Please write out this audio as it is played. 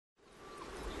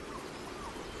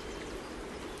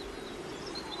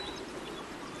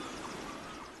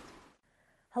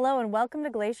Hello and welcome to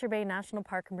Glacier Bay National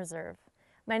Park and Reserve.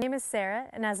 My name is Sarah,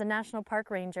 and as a National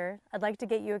Park Ranger, I'd like to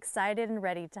get you excited and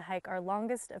ready to hike our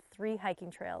longest of 3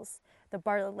 hiking trails, the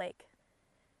Bartlett Lake.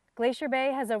 Glacier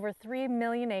Bay has over 3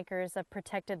 million acres of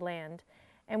protected land,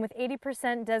 and with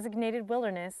 80% designated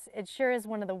wilderness, it sure is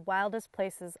one of the wildest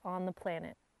places on the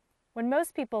planet. When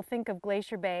most people think of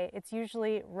Glacier Bay, it's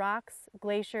usually rocks,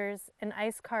 glaciers, and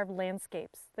ice-carved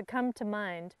landscapes that come to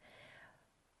mind.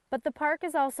 But the park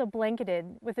is also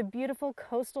blanketed with a beautiful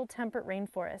coastal temperate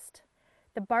rainforest.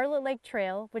 The Bartlett Lake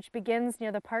Trail, which begins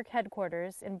near the park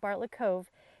headquarters in Bartlett Cove,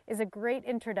 is a great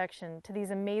introduction to these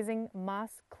amazing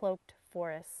moss-cloaked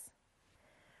forests.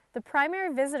 The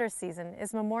primary visitor season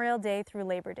is Memorial Day through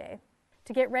Labor Day.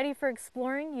 To get ready for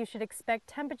exploring, you should expect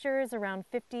temperatures around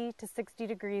 50 to 60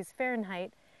 degrees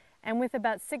Fahrenheit, and with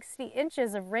about 60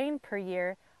 inches of rain per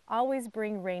year, always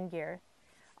bring rain gear.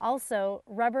 Also,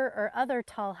 rubber or other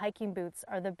tall hiking boots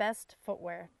are the best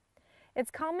footwear.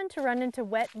 It's common to run into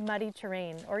wet, muddy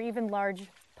terrain or even large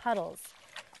puddles.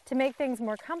 To make things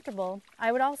more comfortable,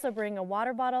 I would also bring a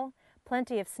water bottle,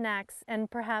 plenty of snacks, and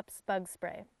perhaps bug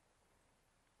spray.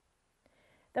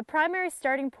 The primary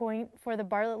starting point for the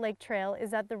Bartlett Lake Trail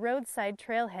is at the roadside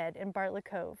trailhead in Bartlett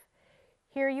Cove.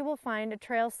 Here you will find a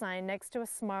trail sign next to a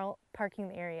small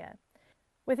parking area.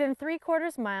 Within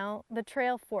 3/4 mile, the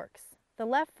trail forks. The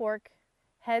left fork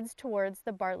heads towards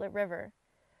the Bartlett River.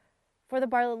 For the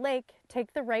Bartlett Lake,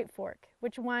 take the right fork,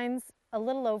 which winds a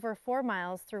little over 4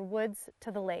 miles through woods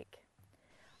to the lake.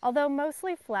 Although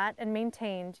mostly flat and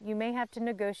maintained, you may have to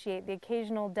negotiate the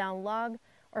occasional down log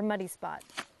or muddy spot.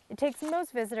 It takes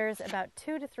most visitors about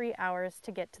 2 to 3 hours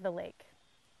to get to the lake.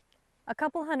 A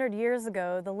couple hundred years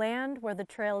ago, the land where the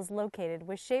trail is located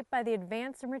was shaped by the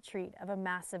advance and retreat of a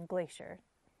massive glacier.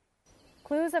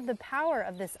 Clues of the power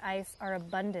of this ice are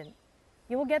abundant.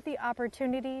 You will get the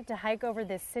opportunity to hike over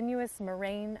this sinuous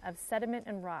moraine of sediment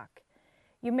and rock.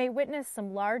 You may witness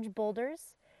some large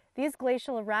boulders. These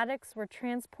glacial erratics were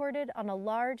transported on a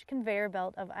large conveyor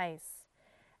belt of ice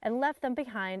and left them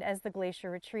behind as the glacier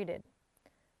retreated.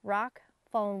 Rock,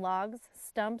 fallen logs,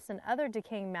 stumps, and other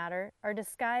decaying matter are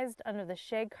disguised under the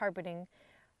shag carpeting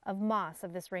of moss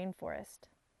of this rainforest.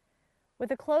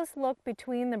 With a close look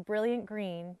between the brilliant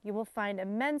green, you will find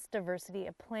immense diversity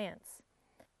of plants.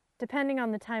 Depending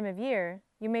on the time of year,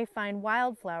 you may find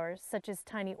wildflowers such as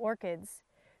tiny orchids,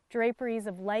 draperies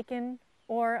of lichen,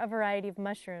 or a variety of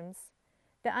mushrooms.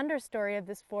 The understory of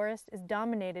this forest is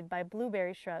dominated by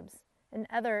blueberry shrubs and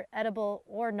other edible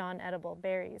or non-edible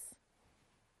berries.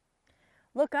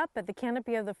 Look up at the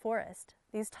canopy of the forest.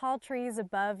 These tall trees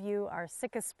above you are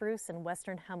Sitka spruce and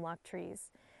western hemlock trees.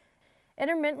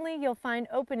 Intermittently, you'll find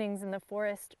openings in the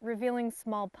forest, revealing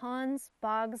small ponds,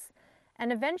 bogs,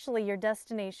 and eventually your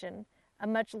destination, a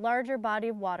much larger body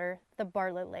of water, the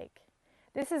Bartlett Lake.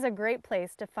 This is a great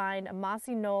place to find a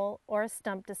mossy knoll or a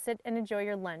stump to sit and enjoy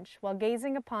your lunch while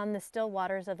gazing upon the still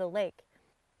waters of the lake,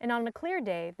 and on a clear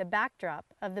day, the backdrop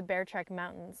of the Bear Trek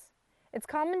Mountains. It's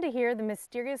common to hear the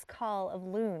mysterious call of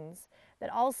loons that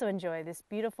also enjoy this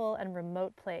beautiful and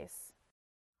remote place.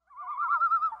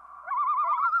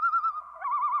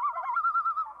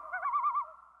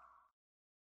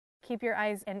 Keep your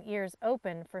eyes and ears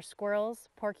open for squirrels,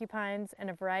 porcupines, and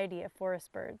a variety of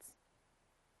forest birds.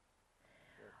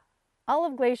 All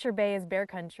of Glacier Bay is bear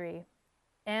country,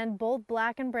 and both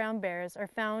black and brown bears are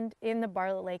found in the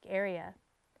Bartlett Lake area.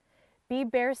 Be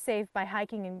bear safe by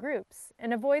hiking in groups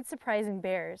and avoid surprising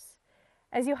bears.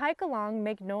 As you hike along,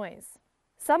 make noise.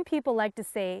 Some people like to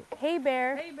say, "Hey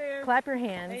bear," "Hey bear," clap your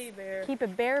hands, "Hey bear," keep a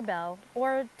bear bell,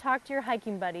 or talk to your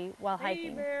hiking buddy while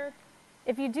hiking. "Hey bear."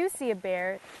 If you do see a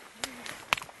bear,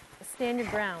 stand your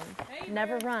ground, Hey,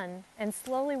 never bear. run, and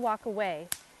slowly walk away,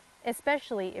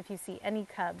 especially if you see any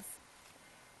cubs.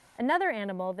 Another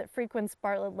animal that frequents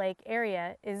Bartlett Lake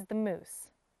area is the moose.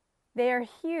 They are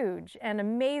huge and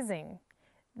amazing.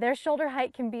 Their shoulder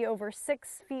height can be over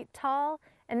 6 feet tall,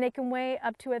 and they can weigh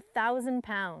up to 1,000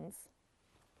 pounds.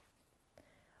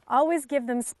 Always give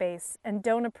them space and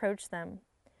don't approach them.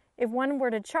 If one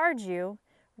were to charge you,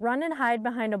 run and hide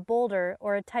behind a boulder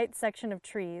or a tight section of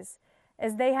trees,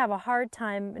 as they have a hard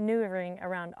time maneuvering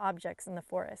around objects in the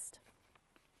forest.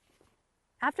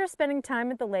 After spending time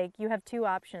at the lake, you have 2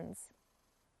 options.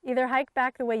 Either hike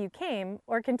back the way you came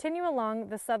or continue along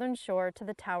the southern shore to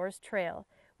the Towers Trail,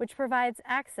 which provides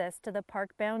access to the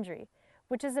park boundary,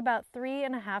 which is about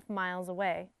 3.5 miles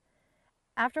away.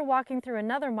 After walking through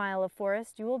another mile of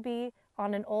forest, you will be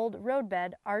on an old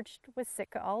roadbed arched with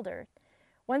Sitka alder.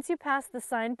 Once you pass the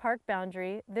signed park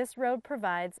boundary, this road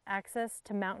provides access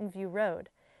to Mountain View Road,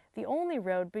 the only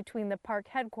road between the park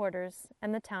headquarters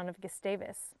and the town of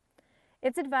Gustavus.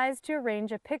 It's advised to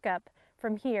arrange a pickup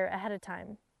from here ahead of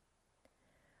time.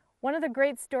 One of the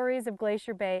great stories of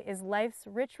Glacier Bay is life's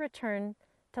rich return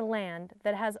to land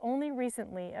that has only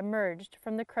recently emerged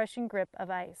from the crushing grip of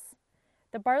ice.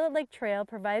 The Bartlett Lake Trail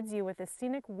provides you with a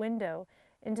scenic window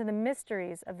into the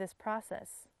mysteries of this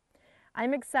process.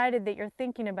 I'm excited that you're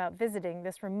thinking about visiting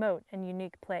this remote and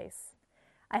unique place.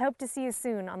 I hope to see you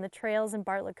soon on the trails in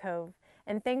Bartlett Cove,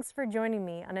 and thanks for joining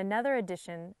me on another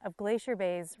edition of Glacier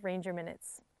Bay's Ranger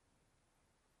Minutes.